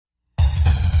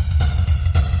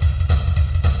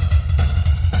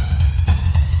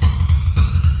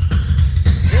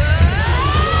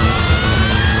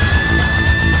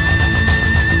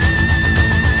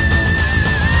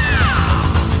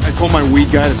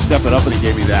guy to step it up, and he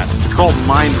gave me that. It's called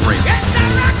Mind Rape.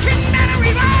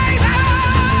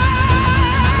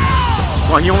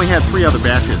 Well, he only had 3 other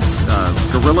batches.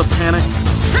 Gorilla Panic.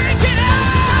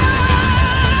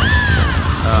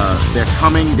 They're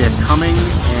coming,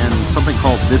 and something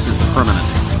called This Is Permanent.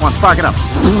 Come on, spark it up.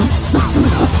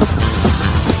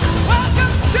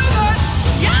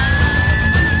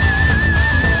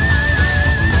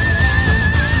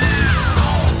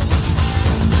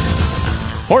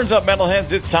 Horns up,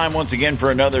 metalheads. It's time once again for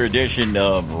another edition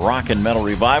of Rock and Metal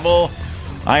Revival.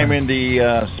 I am in the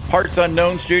Parts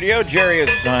Unknown studio. Jerry is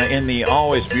in the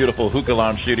always beautiful Hookah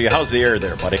Lounge studio. How's the air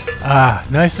there, buddy?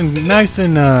 Nice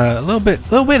and a little bit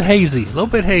hazy.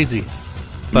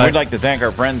 But we'd like to thank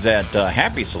our friends at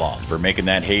Happy Sloth for making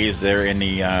that haze there in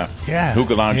the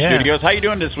Hookah Lounge studios. How you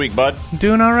doing this week, bud?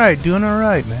 Doing all right,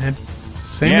 man.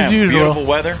 Same as usual. Beautiful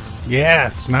weather. Yeah,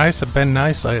 it's nice. It's been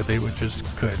nice lately, which is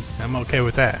good. I'm okay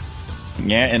with that.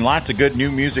 Yeah, and lots of good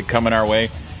new music coming our way.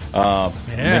 Not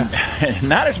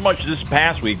as much this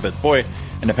past week, but boy,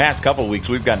 in the past couple of weeks,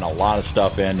 we've gotten a lot of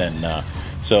stuff in, and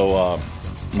so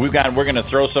we're going to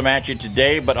throw some at you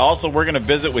today. But also, we're going to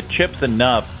visit with Chip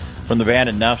Znuff from the band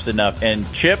Enuff Z'Nuff,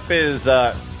 and Chip is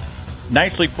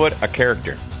nicely put a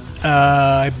character.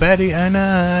 I bet he.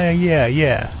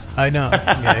 I know.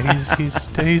 Yeah,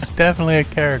 he's definitely a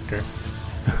character.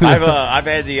 I've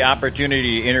had the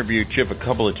opportunity to interview Chip a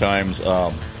couple of times.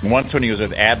 Once when he was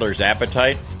with Adler's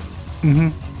Appetite,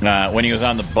 when he was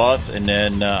on the bus, and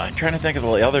then I'm trying to think of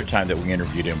the other time that we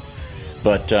interviewed him.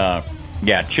 But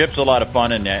Chip's a lot of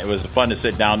fun, and it was fun to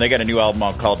sit down. They got a new album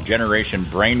out called Generation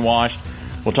Brainwashed.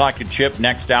 We'll talk to Chip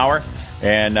next hour,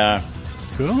 and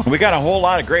cool. We got a whole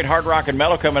lot of great hard rock and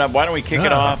metal coming up. Why don't we kick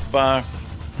it off?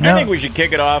 I think we should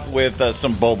kick it off with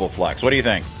some Bobo Flex. What do you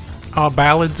think? All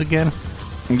ballads again?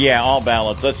 Yeah, all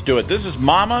ballads. Let's do it. This is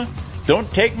Mama,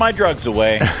 Don't Take My Drugs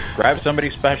Away. Grab somebody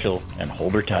special and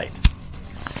hold her tight.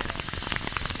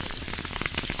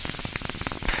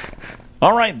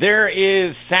 All right, there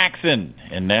is Saxon,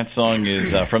 and that song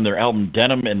is from their album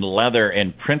Denim and Leather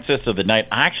and Princess of the Night.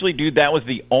 Actually, dude, that was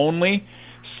the only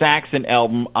Saxon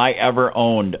album I ever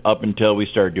owned up until we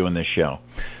started doing this show.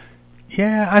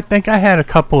 Yeah, I think I had a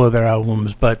couple of their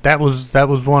albums, but that was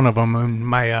one of them. And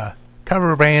my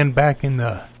cover band back when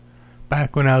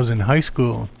I was in high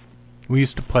school, we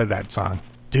used to play that song.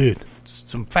 Dude,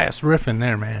 some fast riffing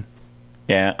there, man.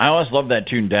 Yeah, I always loved that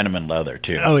tune, Denim and Leather,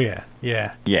 too. Oh, yeah.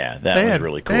 Yeah, that was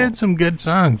really cool. They had some good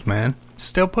songs, man.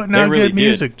 Still putting out good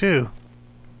music, too.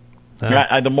 So.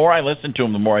 The more I listen to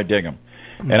them, the more I dig them.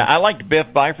 And I liked Biff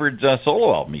Byford's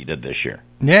solo album he did this year.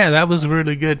 Yeah, that was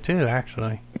really good, too,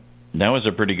 actually. That was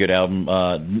a pretty good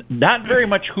album. Not very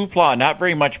much hoopla, not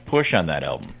very much push on that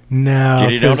album. No.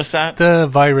 Did you notice that? The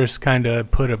virus kind of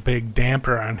put a big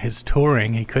damper on his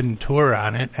touring. He couldn't tour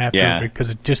on it because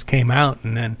it just came out,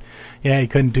 and then, he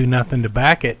couldn't do nothing to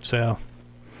back it, so.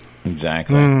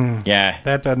 Exactly. Yeah.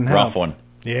 That doesn't help. Rough one.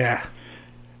 Yeah.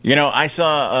 You know, I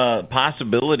saw a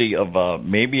possibility of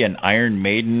maybe an Iron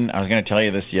Maiden. I was going to tell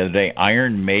you this the other day.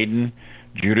 Iron Maiden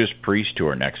Judas Priest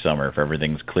tour next summer if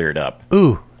everything's cleared up.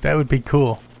 Ooh, that would be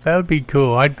cool.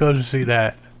 I'd go to see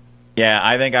that. Yeah,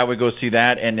 I think I would go see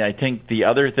that. And I think the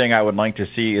other thing I would like to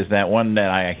see is that one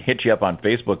that I hit you up on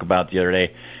Facebook about the other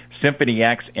day, Symphony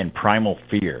X and Primal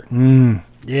Fear.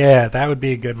 Yeah, that would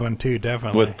be a good one too,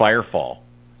 definitely. With Firefall,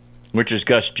 which is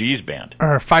Gus G's band.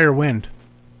 Or Firewind.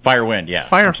 Firewind, yeah.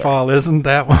 Firefall, isn't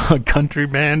that a country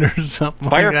band or something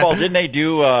Firefall, like that? didn't they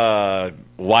do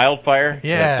Wildfire?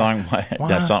 Yeah.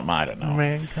 That's something I don't know.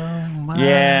 Wild.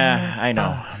 Yeah, I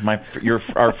know.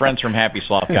 Our friends from Happy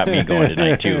Sloth got me going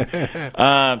tonight, too.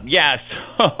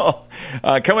 So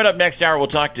coming up next hour, we'll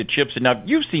talk to Chip Znuff.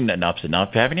 You've seen Enuff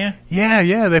Z'Nuff, haven't you?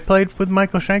 Yeah, they played with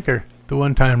Michael Schenker the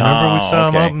one time. Remember we saw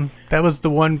him up? That was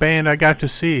the one band I got to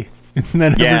see. And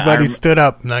then everybody stood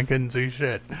up, and I couldn't see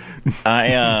shit.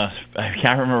 I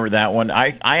can't remember that one.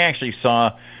 I actually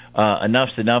saw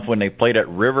Enuff Z'Nuff when they played at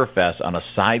Riverfest on a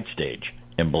side stage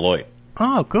in Beloit.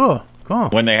 Oh, cool.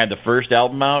 When they had the first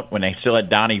album out, when they still had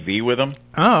Donnie V with them.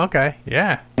 Oh, okay,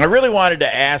 yeah. I really wanted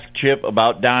to ask Chip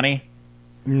about Donnie,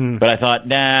 but I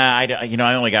thought,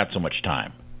 I only got so much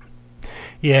time.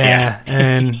 Yeah.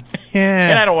 And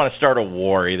and I don't want to start a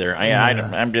war either.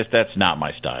 I'm just that's not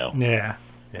my style. Yeah.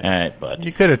 But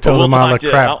you could have told him all the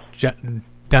crap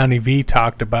Donnie V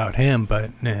talked about him,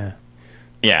 but or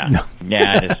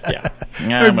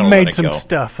made some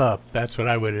stuff up. That's what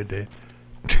I would have did.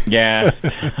 Yeah,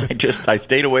 I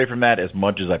stayed away from that as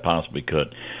much as I possibly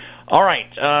could. All right,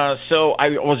 so I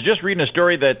was just reading a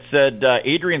story that said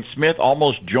Adrian Smith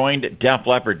almost joined Def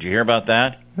Leppard. Did you hear about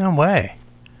that? No way.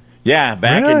 Yeah,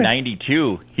 back Really? in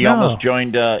 '92, he No. almost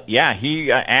joined.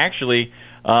 He actually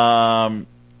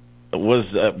was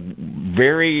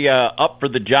very up for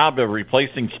the job of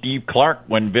replacing Steve Clark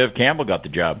when Viv Campbell got the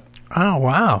job. Oh,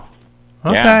 wow.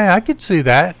 Okay, Yeah. I could see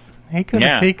that. He could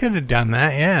have. Yeah. He could have done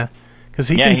that. Yeah, because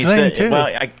he can he sing said, too. Well,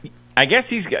 I guess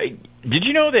he's. Did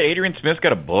you know that Adrian Smith's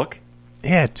got a book?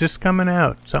 Yeah, it's just coming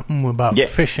out. Something about Yeah.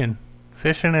 fishing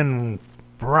and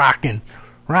rocking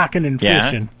and Yeah.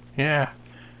 fishing. Yeah.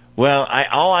 Well,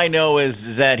 all I know is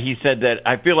that he said that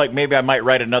I feel like maybe I might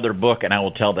write another book and I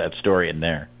will tell that story in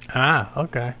there. Ah,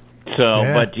 okay. So,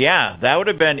 Yeah. but yeah, that would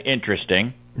have been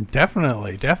interesting.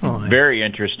 Definitely. Very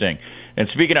interesting. And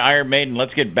speaking of Iron Maiden,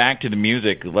 let's get back to the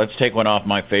music. Let's take one off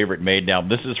my favorite Maiden album.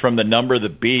 This is from The Number of the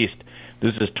Beast.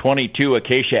 This is 22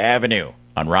 Acacia Avenue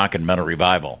on Rock and Metal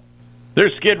Revival.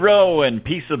 There's Skid Row and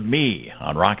Piece of Me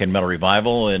on Rock and Metal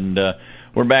Revival, and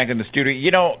we're back in the studio.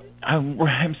 You know,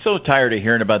 I'm so tired of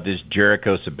hearing about this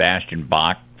Jericho Sebastian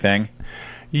Bach thing.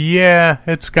 Yeah,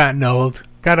 it's gotten old.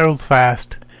 Got old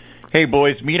fast. Hey,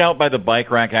 boys, meet out by the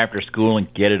bike rack after school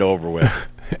and get it over with.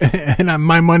 And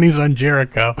my money's on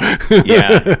Jericho.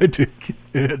 Yeah.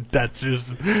 That's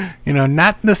just,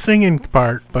 not the singing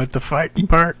part, but the fighting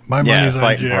part. My money's on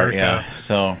fighting Jericho. part, yeah.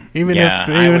 So Even yeah,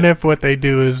 if what they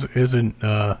do isn't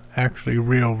actually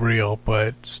real,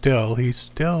 but still, he's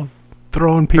still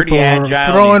throwing Pretty people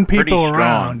agile, he's pretty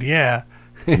around. Yeah.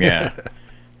 yeah.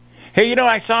 Hey,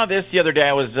 I saw this the other day.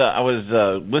 I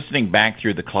was listening back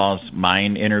through the Klaus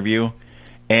Meine interview,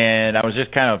 and I was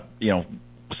just kind of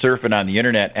surfing on the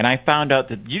internet, and I found out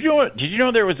that did you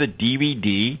know there was a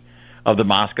DVD of the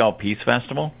Moscow Peace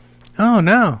Festival? Oh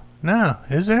no,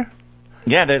 is there?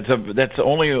 Yeah, that's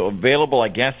only available, I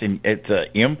guess. It's an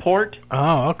import.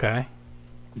 Oh, okay.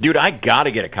 Dude, I got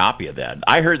to get a copy of that.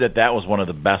 I heard that was one of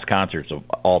the best concerts of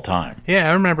all time. Yeah,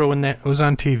 I remember when that was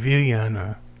on TV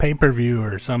on pay-per-view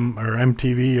or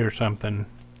MTV or something.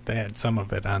 They had some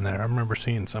of it on there. I remember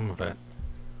seeing some of it.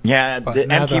 Yeah, But the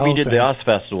now the MTV whole did thing. the US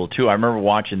Festival, too. I remember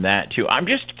watching that, too. I'm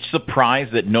just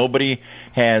surprised that nobody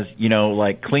has,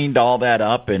 cleaned all that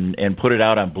up and put it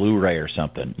out on Blu-ray or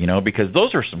something, because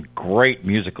those are some great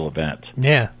musical events.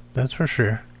 Yeah, that's for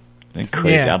sure. And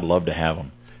crazy. Yeah. I'd love to have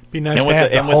them. Be nice And to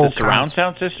have the whole with the surround concert.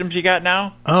 sound systems you got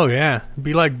now, Oh yeah, it'd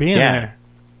be like being Yeah. there.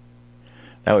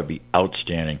 that would be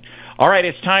outstanding. All right,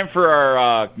 it's time for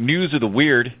our News of the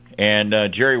Weird. And,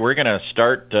 Jerry, we're going to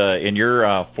start in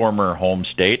your former home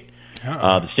state,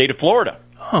 the state of Florida.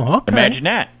 Oh, okay. Imagine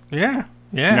that. Yeah.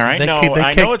 All right, They, no, kicked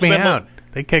I know it's me been out.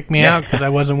 They kicked me out because I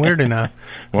wasn't weird enough.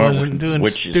 I Well, wasn't doing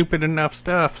which is- stupid enough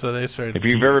stuff. So they started. If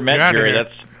you've ever met "Get outta Jerry, here."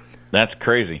 that's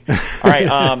crazy. All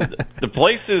right, the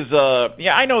place is,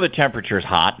 I know the temperature's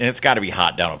hot, and it's got to be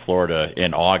hot down in Florida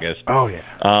in August. Oh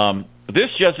yeah. This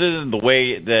just isn't the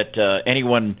way that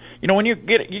anyone, when you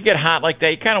get hot like that,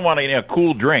 you kind of want a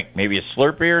cool drink, maybe a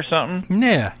Slurpee or something.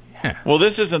 Yeah. Well,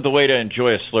 this isn't the way to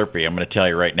enjoy a Slurpee, I'm going to tell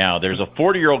you right now. There's a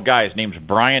 40-year-old guy, his name's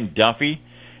Brian Duffy,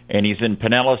 and he's in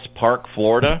Pinellas Park,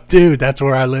 Florida. Dude, that's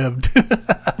where I lived.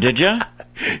 Did you?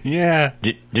 Yeah.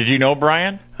 Did you know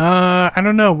Brian? I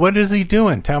don't know. What is he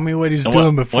doing? Tell me what he's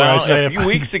doing before I say a if few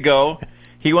weeks ago,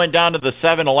 he went down to the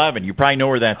 7-Eleven. You probably know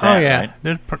where that's at, Oh yeah.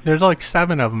 right? There's like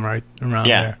 7 of them right around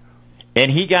Yeah. there.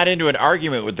 And he got into an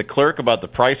argument with the clerk about the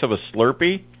price of a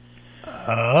Slurpee.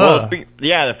 Oh. Well,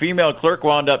 the female clerk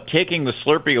wound up taking the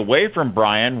Slurpee away from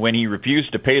Brian when he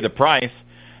refused to pay the price.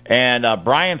 And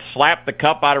Brian slapped the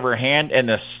cup out of her hand, and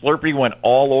the Slurpee went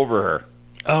all over her.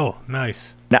 Oh,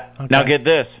 nice. Now get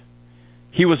this.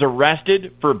 He was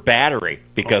arrested for battery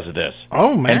because of this.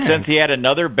 Oh man. And since he had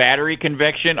another battery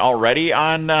conviction already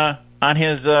on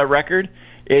his record,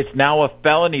 it's now a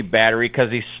felony battery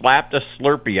because he slapped a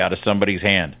Slurpee out of somebody's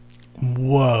hand.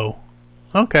 Whoa.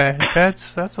 Okay,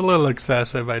 that's a little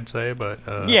excessive, I'd say, but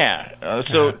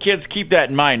So kids, keep that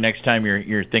in mind next time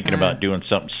you're thinking about doing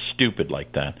something stupid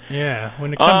like that. yeah.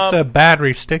 When it comes to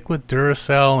battery, stick with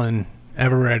Duracell and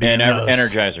Eveready And those.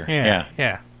 Energizer.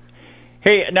 Yeah.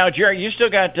 Hey, now Jerry, you still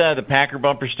got the Packer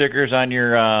bumper stickers on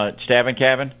your stabbing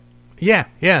cabin? Yeah.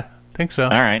 Think so. All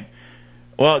right.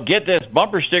 Well, get this.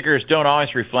 Bumper stickers don't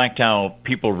always reflect how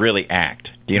people really act.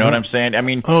 Do you know what I'm saying? I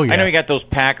mean, Oh, yeah. I know you got those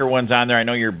Packer ones on there. I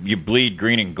know you bleed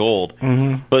green and gold.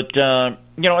 Mm-hmm. But,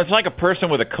 it's like a person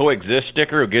with a coexist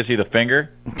sticker who gives you the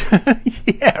finger.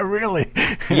 Yeah, really.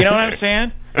 You know what I'm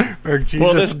saying? Or Jesus,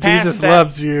 Well, this past Jesus Sat-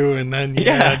 loves you, and then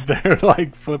Yeah. they're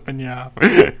like flipping you off.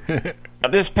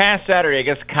 This past Saturday, I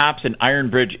guess cops in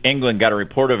Ironbridge, England, got a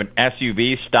report of an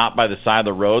SUV stopped by the side of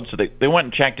the road, so they went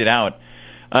and checked it out.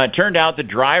 It turned out the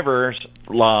driver's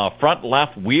front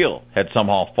left wheel had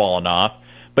somehow fallen off,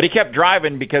 but he kept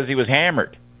driving because he was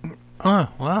hammered. Oh,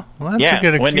 well, that's yeah, a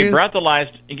good excuse. when they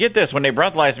breathalyzed, get this, when they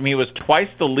breathalyzed him, he was twice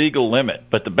the legal limit.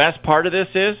 But the best part of this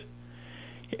is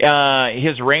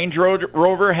his Range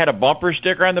Rover had a bumper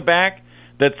sticker on the back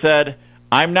that said,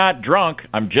 "I'm not drunk,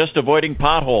 I'm just avoiding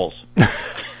potholes."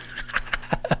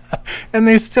 And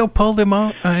they still pulled him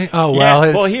out? He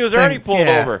was already pulled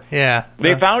over. Yeah.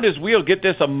 They found his wheel, get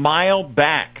this, a mile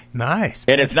back. Nice.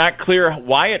 And it's not clear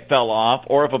why it fell off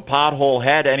or if a pothole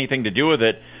had anything to do with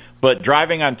it. But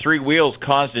driving on three wheels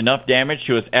caused enough damage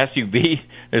to his SUV,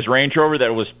 his Range Rover, that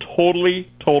it was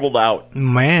totally totaled out.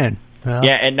 Man. Well,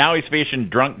 yeah, and now he's facing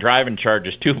drunk driving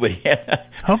charges, too. But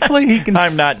hopefully he can...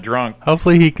 I'm not drunk.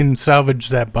 Hopefully he can salvage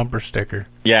that bumper sticker.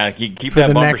 Yeah, keep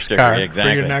that bumper sticker. Car,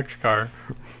 exactly. For your next car.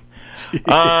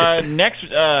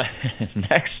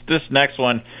 This next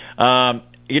one...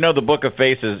 the Book of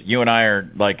Faces, you and I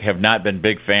have not been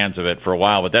big fans of it for a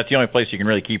while, but that's the only place you can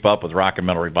really keep up with Rock and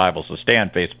Metal Revival, so stay on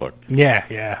Facebook.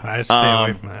 Yeah, I stay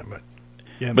away from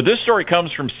that. But this story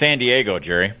comes from San Diego,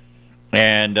 Jerry,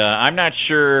 and I'm not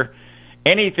sure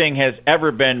anything has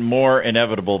ever been more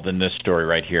inevitable than this story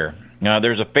right here.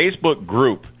 There's a Facebook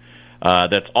group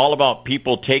that's all about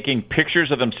people taking pictures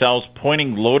of themselves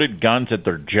pointing loaded guns at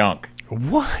their junk.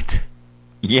 What?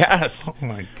 Yes. Oh,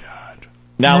 my God.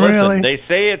 Now, really? Listen, they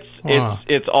say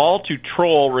it's all to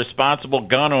troll responsible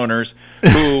gun owners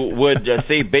who would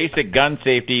say basic gun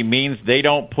safety means they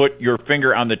don't put your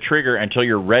finger on the trigger until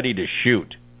you're ready to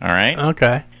shoot. All right?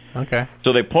 Okay.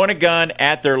 So they point a gun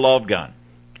at their love gun.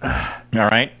 All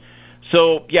right?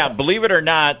 So, yeah, believe it or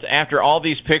not, after all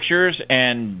these pictures,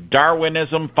 and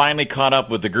Darwinism finally caught up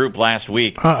with the group last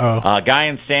week, a guy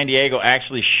in San Diego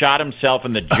actually shot himself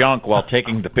in the junk while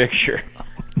taking the picture.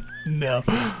 No.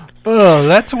 Oh,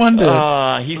 that's one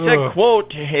to... he said,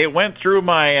 quote, "It went through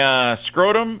my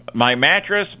scrotum, my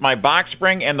mattress, my box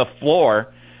spring, and the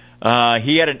floor.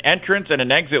 He had an entrance and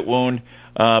an exit wound,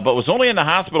 but was only in the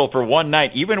hospital for one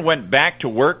night, even went back to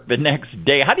work the next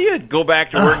day." How do you go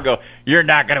back to work and go, "You're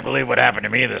not going to believe what happened to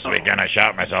me this weekend. I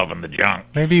shot myself in the junk"?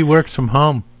 Maybe he works from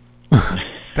home.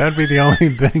 That'd be the only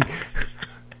thing.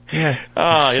 Yeah.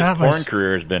 His porn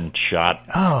career has been shot.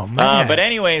 Oh, man. But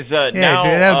anyways,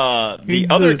 now the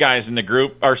other guys in the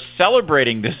group are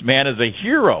celebrating this man as a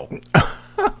hero.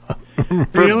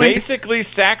 For basically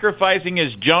sacrificing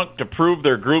his junk to prove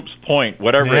their group's point,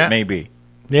 whatever it may be.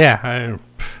 Yeah.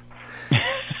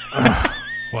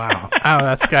 Wow. Oh,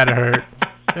 that's got to hurt.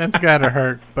 That's got to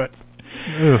hurt, but...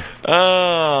 Oof.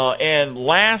 Oh, and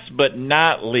last but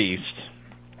not least,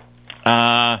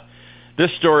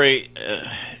 this story...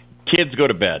 kids go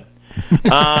to bed.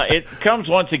 It comes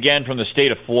once again from the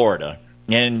state of Florida.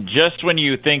 And just when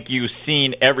you think you've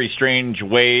seen every strange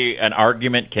way an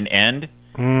argument can end,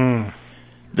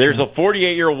 there's a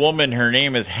 48-year-old woman. Her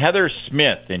name is Heather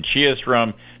Smith, and she is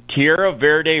from Tierra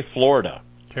Verde, Florida.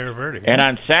 Tierra Verde. And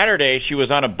on Saturday, she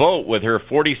was on a boat with her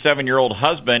 47-year-old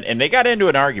husband, and they got into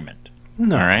an argument.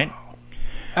 No. All right?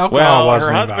 Alcohol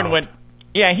wasn't her husband involved.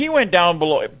 he went down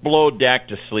below deck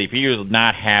to sleep. He was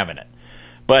not having it.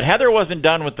 But Heather wasn't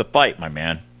done with the fight, my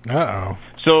man. Uh-oh.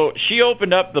 So she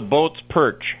opened up the boat's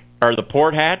perch, or the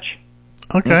port hatch,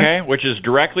 which is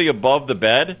directly above the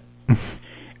bed,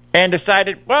 and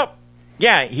decided, he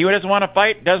doesn't want to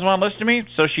fight, doesn't want to listen to me,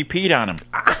 so she peed on him.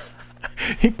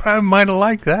 He probably might have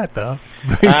liked that, though.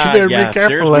 You better be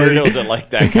careful, lady. There's weirdos that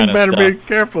like that kind of stuff. stuff. You better be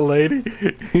careful, lady.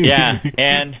 Yeah,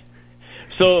 and...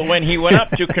 So when he went up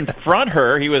to confront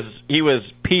her, he was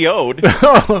PO'd.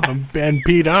 And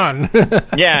peed on.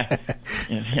 Yeah.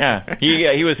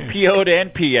 He was PO'd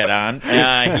and peed on.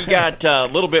 He got a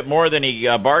little bit more than he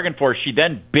bargained for. She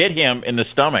then bit him in the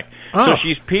stomach. So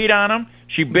she's peed on him.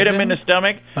 She bit him in the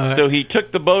stomach. So he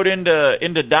took the boat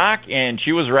into dock, and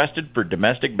she was arrested for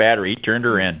domestic battery. He turned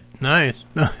her in. Nice.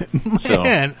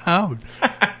 Man, out.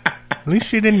 At least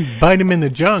she didn't bite him in the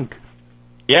junk.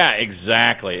 Yeah,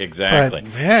 exactly. But,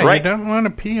 right. You don't want to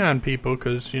pee on people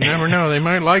because you never know. They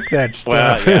might like that stuff.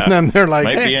 Well, yeah. And then they're like,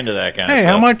 might be into that kind of stuff. Hey,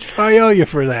 how much I owe you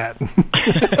for that?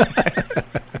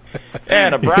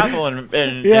 And a brothel in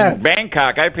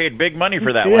Bangkok, I paid big money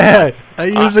for that one. Yeah,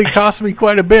 it usually costs me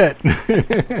quite a bit.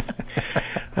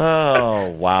 Oh,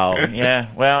 wow.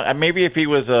 Yeah, well, maybe if he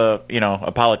was a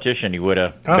politician, he would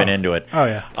have been into it. Oh,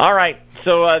 yeah. All right,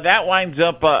 so that winds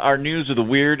up our News of the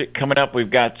Weird. Coming up,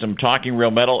 we've got some Talking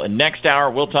Real Metal, and next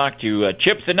hour we'll talk to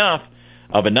Chip Znuff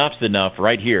of Enuff Z'Nuff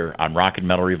right here on Rock and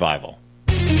Metal Revival.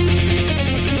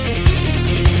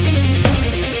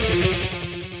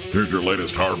 Here's your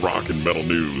latest hard rock and metal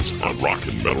news on Rock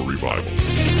and Metal Revival.